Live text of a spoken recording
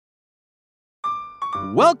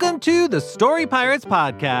Welcome to the Story Pirates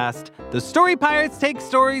Podcast. The Story Pirates take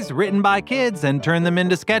stories written by kids and turn them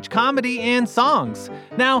into sketch comedy and songs.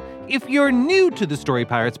 Now, if you're new to the Story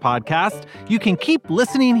Pirates Podcast, you can keep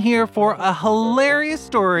listening here for a hilarious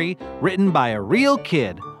story written by a real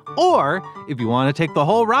kid. Or, if you want to take the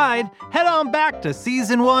whole ride, head on back to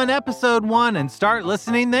Season 1, Episode 1 and start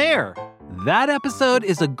listening there. That episode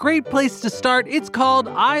is a great place to start. It's called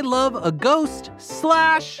I Love a Ghost /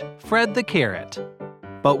 Fred the Carrot.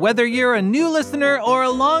 But whether you're a new listener or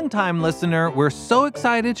a longtime listener, we're so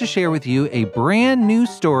excited to share with you a brand new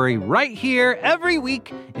story right here every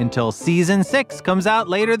week until Season 6 comes out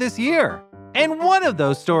later this year. And one of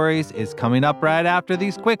those stories is coming up right after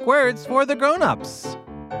these quick words for the grown-ups.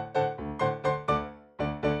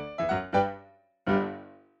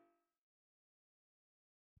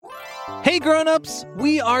 Hey grown-ups,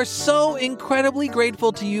 we are so incredibly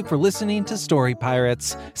grateful to you for listening to Story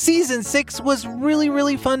Pirates. Season 6 was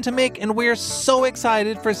really fun to make, and we're so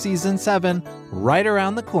excited for Season 7 right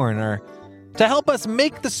around the corner. To help us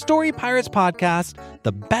make the Story Pirates podcast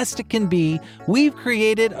the best it can be, we've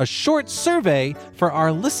created a short survey for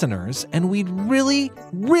our listeners, and we'd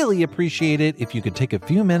really appreciate it if you could take a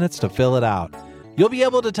few minutes to fill it out. You'll be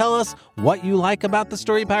able to tell us what you like about the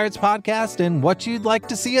Story Pirates podcast and what you'd like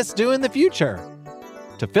to see us do in the future.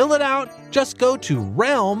 To fill it out, just go to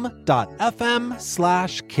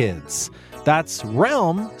realm.fm/kids. That's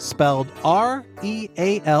realm, spelled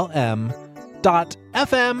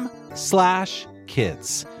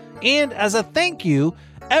REALM.FM/kids. And as a thank you,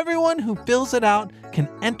 everyone who fills it out can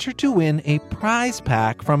enter to win a prize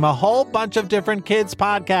pack from a whole bunch of different kids'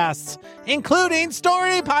 podcasts, including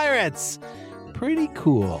Story Pirates. Pretty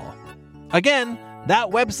cool. Again, that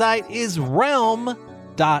website is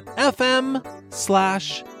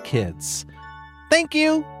realm.fm/kids. Thank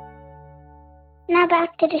you. Now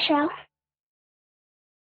back to the show.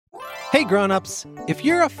 Hey grown-ups, if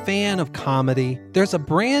you're a fan of comedy, there's a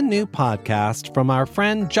brand new podcast from our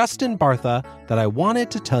friend Justin Bartha that I wanted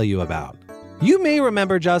to tell you about. You may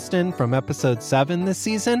remember Justin from episode 7 this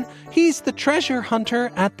season. He's the treasure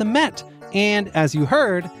hunter at the Met, and as you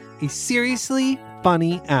heard, a seriously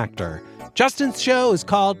funny actor. Justin's show is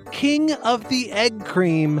called King of the Egg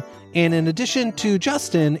Cream, and in addition to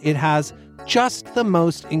Justin, it has just the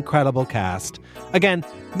most incredible cast. Again,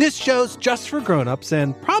 this show's just for grown-ups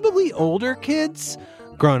and probably older kids.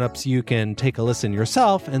 Grown-ups, you can take a listen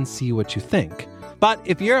yourself and see what you think. But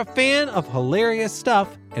if you're a fan of hilarious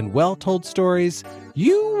stuff and well-told stories,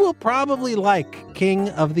 you will probably like King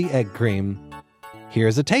of the Egg Cream.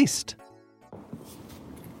 Here's a taste.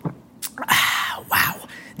 Wow,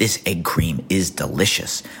 this egg cream is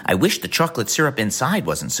delicious. I wish the chocolate syrup inside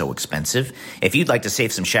wasn't so expensive. If you'd like to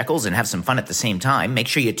save some shekels and have some fun at the same time, make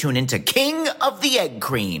sure you tune into King of the Egg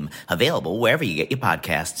Cream, available wherever you get your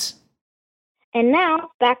podcasts. And now,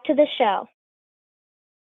 back to the show.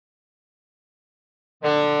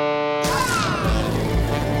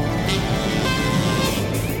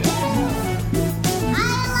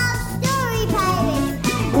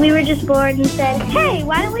 We were just bored and said, hey,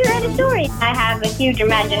 why don't we write a story? I have a huge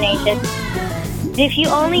imagination. If you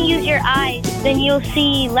only use your eyes, then you'll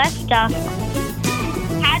see less stuff.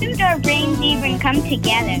 How did our brains even come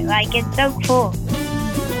together? Like, it's so cool.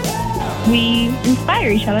 We inspire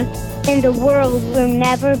each other. And the world will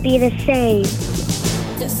never be the same.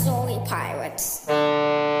 The Story Pirates.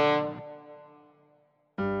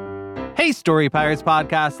 Hey Story Pirates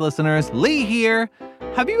podcast listeners, Lee here.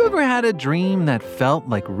 Have you ever had a dream that felt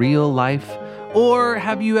like real life? Or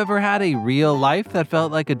have you ever had a real life that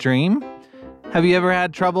felt like a dream? Have you ever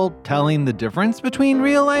had trouble telling the difference between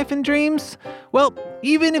real life and dreams? Well,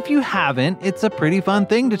 even if you haven't, it's a pretty fun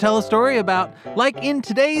thing to tell a story about. Like in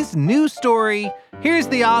today's new story, here's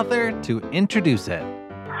the author to introduce it.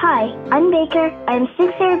 Hi, I'm Baker. I'm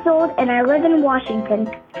 6 years old and I live in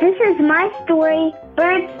Washington. This is my story,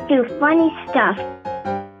 Birds Do Funny Stuff.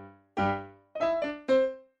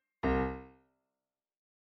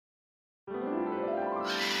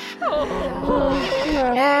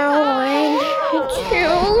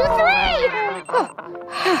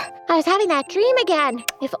 I was having that dream again.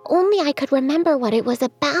 If only I could remember what it was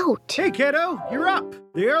about. Hey, kiddo, you're up.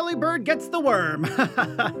 The early bird gets the worm.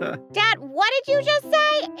 Dad, what did you just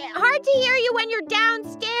say? Hard to hear you when you're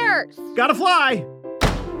downstairs. Gotta fly.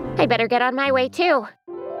 I better get on my way, too.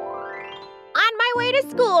 On my way to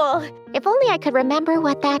school. If only I could remember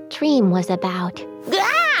what that dream was about.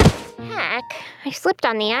 Ah! Heck, I slipped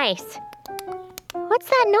on the ice. What's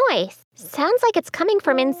that noise? Sounds like it's coming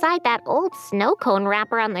from inside that old snow cone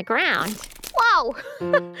wrapper on the ground. Whoa!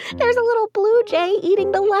 There's a little blue jay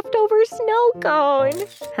eating the leftover snow cone.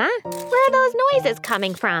 Huh? Where are those noises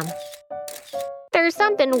coming from? There's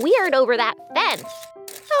something weird over that fence.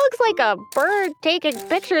 That looks like a bird taking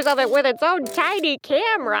pictures of it with its own tiny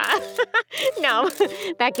camera. No,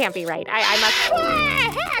 that can't be right. I must...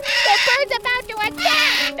 Ah, heck! The bird's about to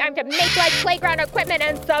attack! Time to make like playground equipment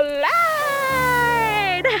and slide!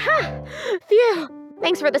 Phew.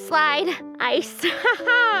 Thanks for the slide. Ice.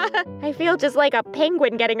 I feel just like a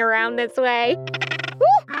penguin getting around this way.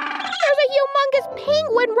 Ooh, there's a humongous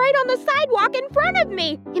penguin right on the sidewalk in front of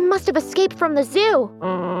me. It must have escaped from the zoo.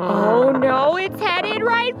 Oh no, it's headed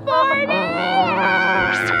right for me!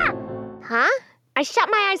 Huh? I shut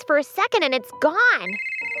my eyes for a second and it's gone.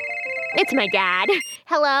 It's my dad.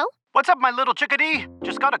 Hello? What's up, my little chickadee?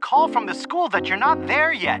 Just got a call from the school that you're not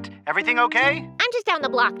there yet. Everything okay? I'm just down the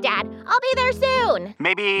block, Dad. I'll be there soon.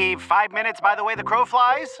 Maybe 5 minutes by the way the crow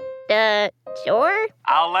flies? Sure?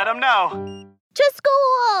 I'll let him know. To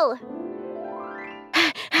school!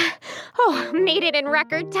 Oh, made it in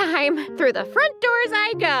record time. Through the front doors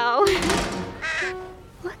I go.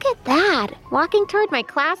 Look at that. Walking toward my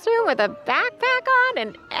classroom with a backpack on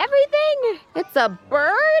and everything. It's a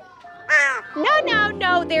bird?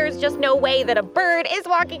 No, there's just no way that a bird is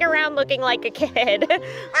walking around looking like a kid.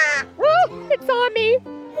 Woo, it's on me.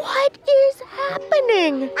 What is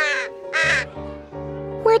happening?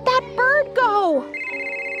 Where'd that bird go?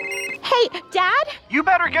 Hey, Dad? You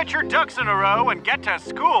better get your ducks in a row and get to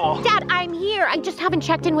school. Dad, I'm here. I just haven't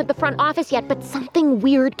checked in with the front office yet, but something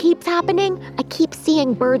weird keeps happening. I keep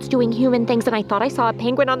seeing birds doing human things, and I thought I saw a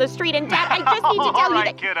penguin on the street. And Dad, I just need to tell you that... All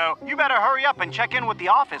right, kiddo. You better hurry up and check in with the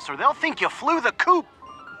office, or they'll think you flew the coop.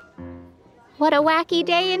 What a wacky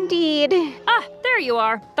day indeed. Ah, there you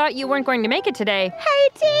are. Thought you weren't going to make it today. Hey,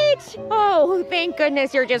 Teach! Oh, thank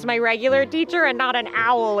goodness you're just my regular teacher and not an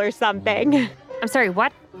owl or something. I'm sorry,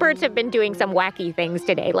 what? Birds have been doing some wacky things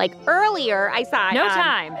today. Like earlier, I saw... No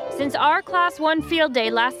time. Since our Class 1 field day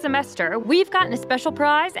last semester, we've gotten a special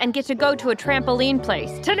prize and get to go to a trampoline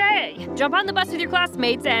place today. Jump on the bus with your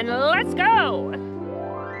classmates and let's go.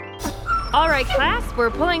 All right, class, we're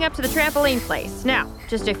pulling up to the trampoline place. Now,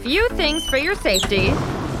 just a few things for your safety.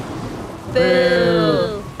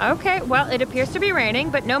 Boo! Okay, well, it appears to be raining,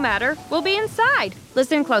 but no matter. We'll be inside.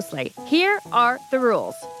 Listen closely. Here are the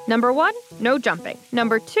rules. Number 1, no jumping.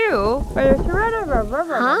 Number 2...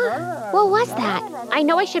 Huh? What was that? I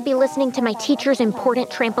know I should be listening to my teacher's important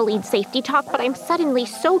trampoline safety talk, but I'm suddenly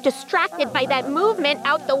so distracted by that movement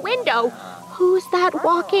out the window. Who's that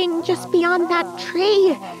walking just beyond that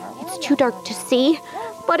tree? It's too dark to see,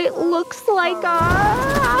 but it looks like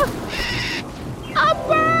a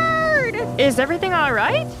bird! Is everything all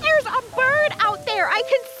right? There's a bird out there! I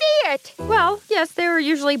can see it! Well, yes, there are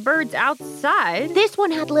usually birds outside. This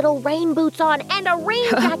one had little rain boots on and a rain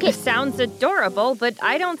jacket. Sounds adorable, but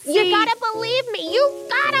I don't see... You gotta believe me! You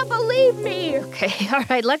gotta believe me! Okay, all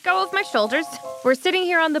right, let go of my shoulders. We're sitting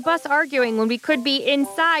here on the bus arguing when we could be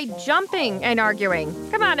inside jumping and arguing.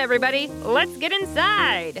 Come on, everybody, let's get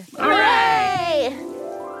inside. Hooray!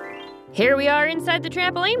 Here we are inside the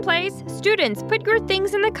trampoline place. Students, put your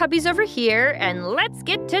things in the cubbies over here, and let's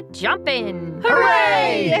get to jumping.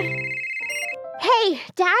 Hooray! Hey,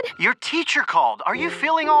 Dad? Your teacher called. Are you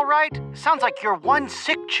feeling all right? Sounds like you're one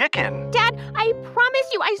sick chicken. Dad, I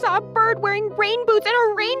promise you I saw a bird wearing rain boots and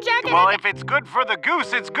a rain jacket. Well, if it's good for the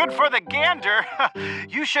goose, it's good for the gander.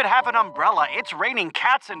 You should have an umbrella. It's raining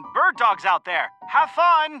cats and bird dogs out there. Have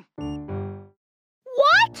fun.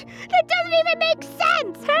 What? That doesn't even make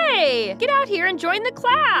sense! Hey, get out here and join the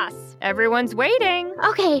class. Everyone's waiting.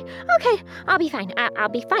 Okay, I'll be fine. I'll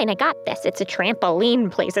be fine. I got this. It's a trampoline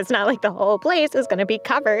place. It's not like the whole place is gonna be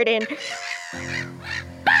covered in... Birds!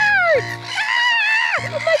 Ah!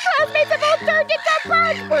 My classmates have all turned into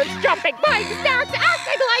birds! Birds jumping, buying snacks,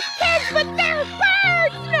 acting like kids, but they're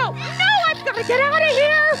birds! No, I've gotta get out of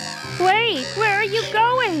here! Wait, where are you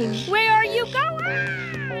going? Where are you going?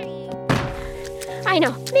 I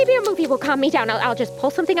know. Maybe a movie will calm me down. I'll just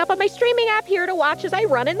pull something up on my streaming app here to watch as I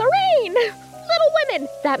run in the rain. Little Women.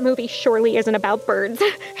 That movie surely isn't about birds.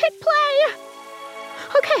 Hit play.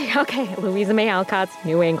 Okay. Louisa May Alcott's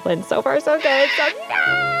New England. So far, so good. So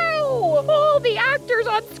no! All the actors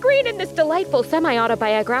on screen in this delightful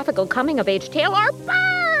semi-autobiographical coming-of-age tale are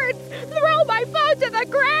birds! Throw my phone to the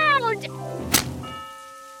ground!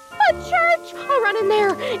 A church! I'll run in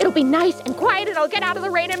there. It'll be nice and quiet and I'll get out of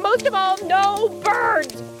the rain and most of all, no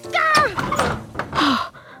birds!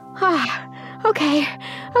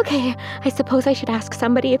 Okay. I suppose I should ask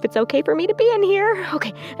somebody if it's okay for me to be in here.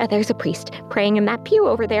 Okay, there's a priest praying in that pew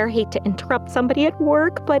over there. Hate to interrupt somebody at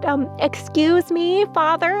work, but excuse me,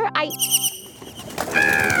 Father,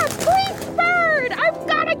 Please, bird! I've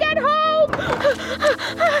gotta get home!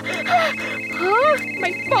 Huh?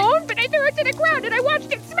 My phone? But I threw it to the ground and I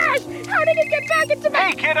watched it smash! How did it get back into my...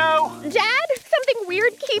 Hey, kiddo! Dad, something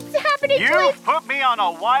weird keeps happening to me. You've put me on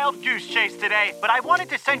a wild goose chase today, but I wanted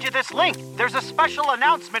to send you this link. There's a special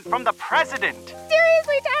announcement from the president.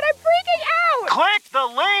 Seriously, Dad, I'm freaking out! Click the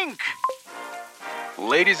link!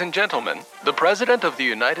 Ladies and gentlemen, the President of the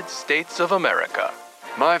United States of America.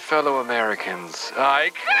 My fellow Americans,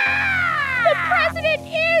 The president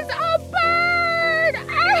is a bird!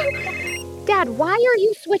 Dad, why are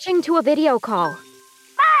you switching to a video call?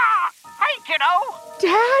 Hey, kiddo!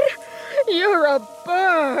 Dad, you're a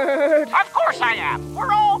bird. Of course I am.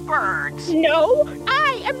 We're all birds. No,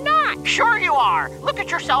 I am not. Sure you are. Look at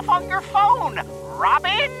yourself on your phone.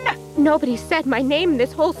 Robin? Nobody said my name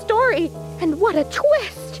this whole story. And what a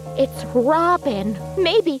twist. It's Robin.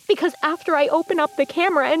 Maybe because after I open up the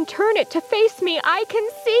camera and turn it to face me, I can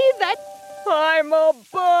see that I'm a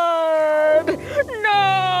bird.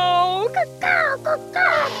 No.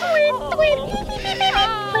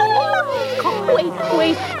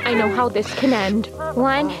 Wait. I know how this can end.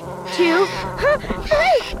 1, 2, 3.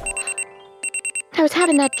 I was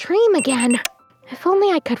having that dream again. If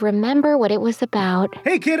only I could remember what it was about.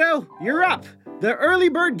 Hey, kiddo, you're up. The early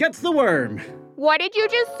bird gets the worm. What did you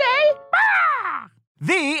just say?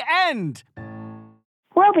 The end!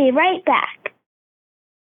 We'll be right back.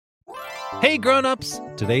 Hey grown-ups!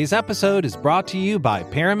 Today's episode is brought to you by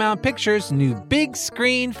Paramount Pictures' new big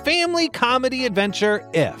screen family comedy adventure,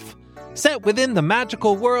 If. Set within the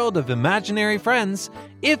magical world of imaginary friends,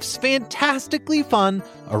 If's fantastically fun,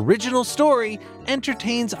 original story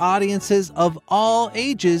entertains audiences of all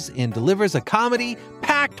ages and delivers a comedy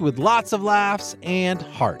packed with lots of laughs and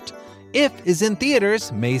heart. If is in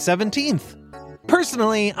theaters May 17th.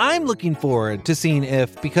 Personally, I'm looking forward to seeing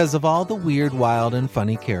If because of all the weird, wild, and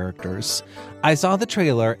funny characters. I saw the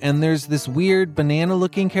trailer, and there's this weird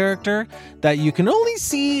banana-looking character that you can only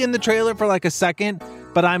see in the trailer for like a second,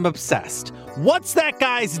 but I'm obsessed. What's that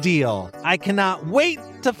guy's deal? I cannot wait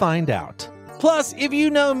to find out. Plus, if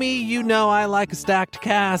you know me, you know I like a stacked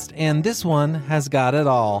cast, and this one has got it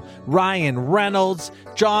all. Ryan Reynolds,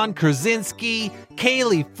 John Krasinski,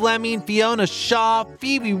 Kaylee Fleming, Fiona Shaw,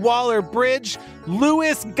 Phoebe Waller-Bridge,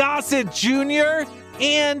 Louis Gossett Jr.,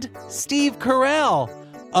 and Steve Carell.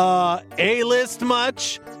 A-list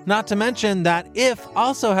much? Not to mention that If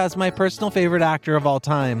also has my personal favorite actor of all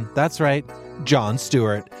time. That's right, Jon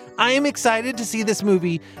Stewart. I am excited to see this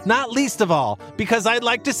movie, not least of all because I'd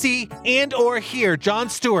like to see and or hear Jon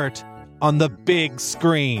Stewart on the big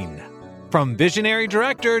screen. From visionary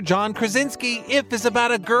director John Krasinski, If is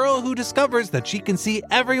about a girl who discovers that she can see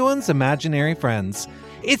everyone's imaginary friends.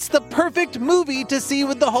 It's the perfect movie to see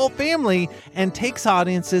with the whole family and takes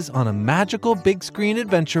audiences on a magical big screen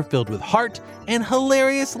adventure filled with heart and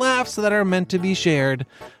hilarious laughs that are meant to be shared.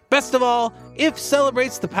 Best of all, If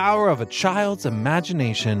celebrates the power of a child's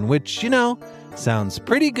imagination, which, sounds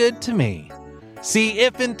pretty good to me. See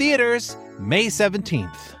If in theaters May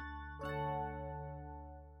 17th.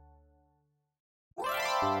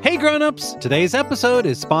 Hey grown-ups, today's episode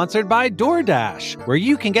is sponsored by DoorDash, where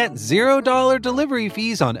you can get $0 delivery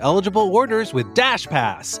fees on eligible orders with Dash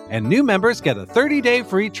Pass, and new members get a 30-day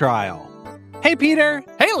free trial. Hey Peter!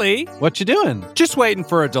 Hey Lee! What you doing? Just waiting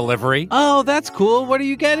for a delivery. Oh, that's cool. What are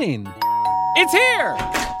you getting? It's here!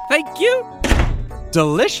 Thank you!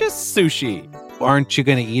 Delicious sushi. Aren't you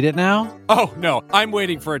going to eat it now? Oh, no, I'm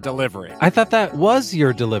waiting for a delivery. I thought that was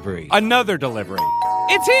your delivery. Another delivery.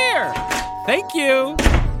 It's here! Thank you!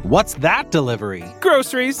 What's that delivery?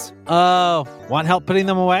 Groceries. Want help putting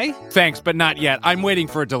them away? Thanks, but not yet. I'm waiting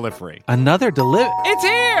for a delivery. Another delivery? It's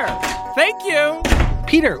here! Thank you!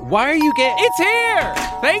 Peter, why are you getting... It's here!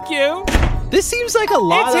 Thank you! This seems like a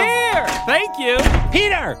lot It's here! Thank you!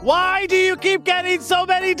 Peter, why do you keep getting so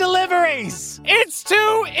many deliveries? It's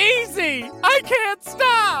too easy! I can't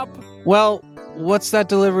stop! Well, what's that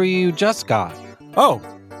delivery you just got? Oh,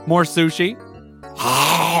 more sushi?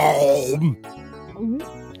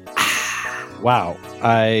 Wow,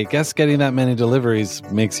 I guess getting that many deliveries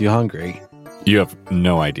makes you hungry. You have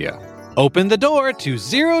no idea. Open the door to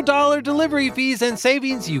 $0 delivery fees and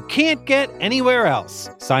savings you can't get anywhere else.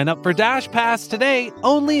 Sign up for Dash Pass today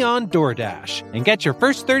only on DoorDash and get your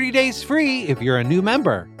first 30 days free if you're a new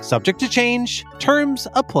member. Subject to change. Terms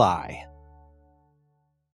apply.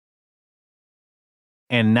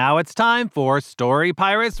 And now it's time for Story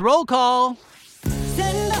Pirates Roll Call.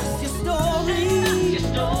 Send us your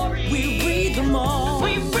story. We read them all.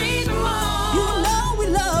 You know we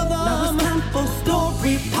love them. Now it's time for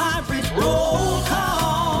Story Pirates Roll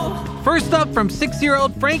Call. First up from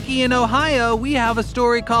 6-year-old Frankie in Ohio, we have a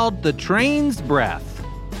story called The Train's Breath.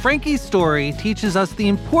 Frankie's story teaches us the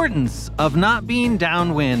importance of not being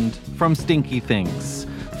downwind from stinky things.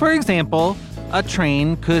 For example, a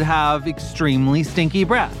train could have extremely stinky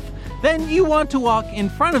breath. Then you want to walk in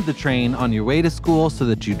front of the train on your way to school so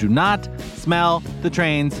that you do not smell the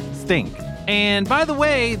train's stink. And by the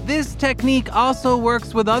way, this technique also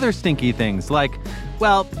works with other stinky things like,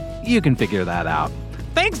 well, you can figure that out.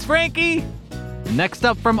 Thanks, Frankie! Next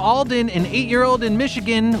up from Alden, an 8-year-old in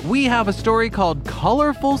Michigan, we have a story called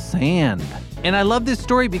Colorful Sand. And I love this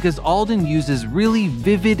story because Alden uses really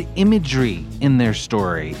vivid imagery in their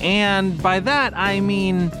story. And by that, I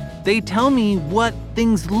mean they tell me what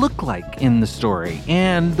things look like in the story.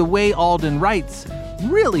 And the way Alden writes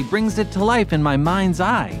really brings it to life in my mind's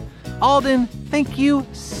eye. Alden, thank you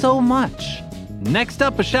so much. Next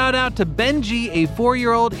up, a shout out to Benji, a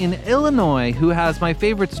 4-year-old in Illinois, who has my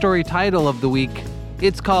favorite story title of the week.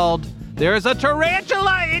 It's called, There's a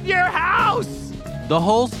Tarantula in Your House! The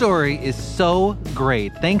whole story is so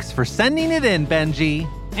great. Thanks for sending it in, Benji.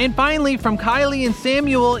 And finally, from Kylie and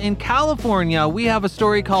Samuel in California, we have a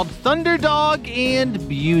story called Thunderdog and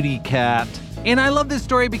Beauty Cat. And I love this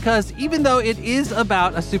story because even though it is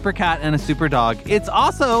about a super cat and a super dog, it's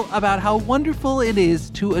also about how wonderful it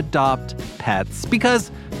is to adopt pets.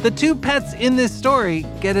 Because the two pets in this story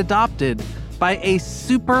get adopted by a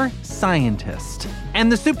super scientist.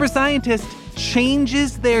 And the super scientist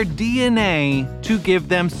changes their DNA to give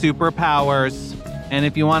them superpowers. And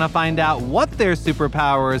if you want to find out what their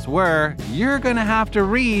superpowers were, you're going to have to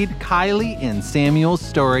read Kylie and Samuel's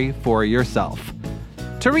story for yourself.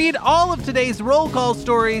 To read all of today's roll call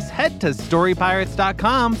stories, head to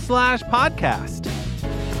storypirates.com/podcast.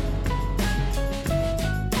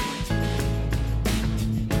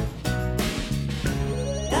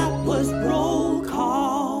 That was roll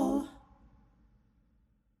call.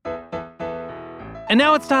 And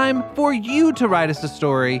now it's time for you to write us a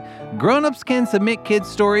story. Grown-ups can submit kids'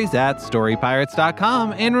 stories at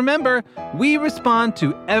storypirates.com. And remember, we respond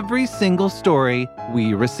to every single story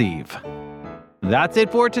we receive. That's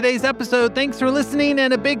it for today's episode. Thanks for listening,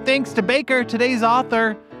 and a big thanks to Baker, today's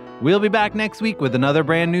author. We'll be back next week with another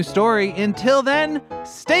brand new story. Until then,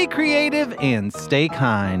 stay creative and stay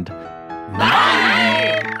kind.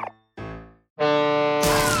 Bye!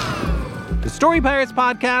 The Story Pirates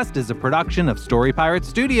Podcast is a production of Story Pirates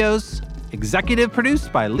Studios, executive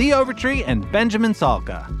produced by Lee Overtree and Benjamin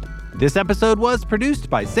Salka. This episode was produced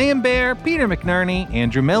by Sam Baer, Peter McNerney,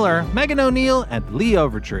 Andrew Miller, Megan O'Neill, and Lee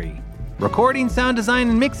Overtree. Recording, sound design,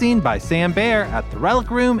 and mixing by Sam Baer at the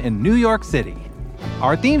Relic Room in New York City.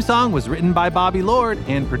 Our theme song was written by Bobby Lord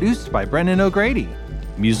and produced by Brendan O'Grady.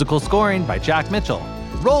 Musical scoring by Jack Mitchell.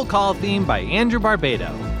 Roll call theme by Andrew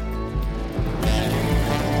Barbado.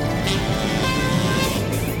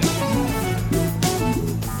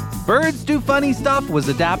 Birds Do Funny Stuff was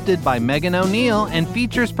adapted by Megan O'Neill and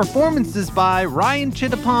features performances by Ryan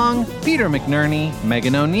Chittapong, Peter McNerney,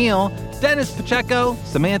 Megan O'Neill, Dennis Pacheco,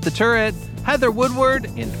 Samantha Turret, Heather Woodward,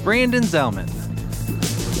 and Brandon Zellman.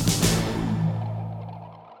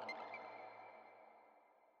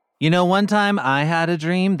 You know, one time I had a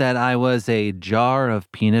dream that I was a jar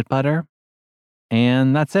of peanut butter,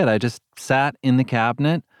 and that's it. I just sat in the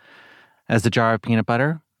cabinet as a jar of peanut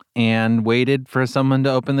butter and waited for someone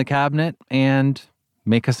to open the cabinet and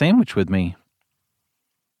make a sandwich with me.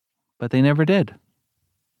 But they never did.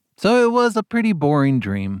 So it was a pretty boring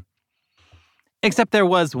dream. Except there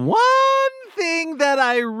was one thing that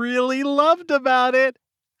I really loved about it.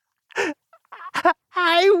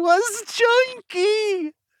 I was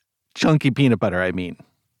chunky. Chunky peanut butter, I mean.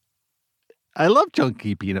 I love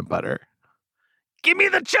chunky peanut butter. Give me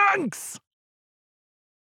the chunks!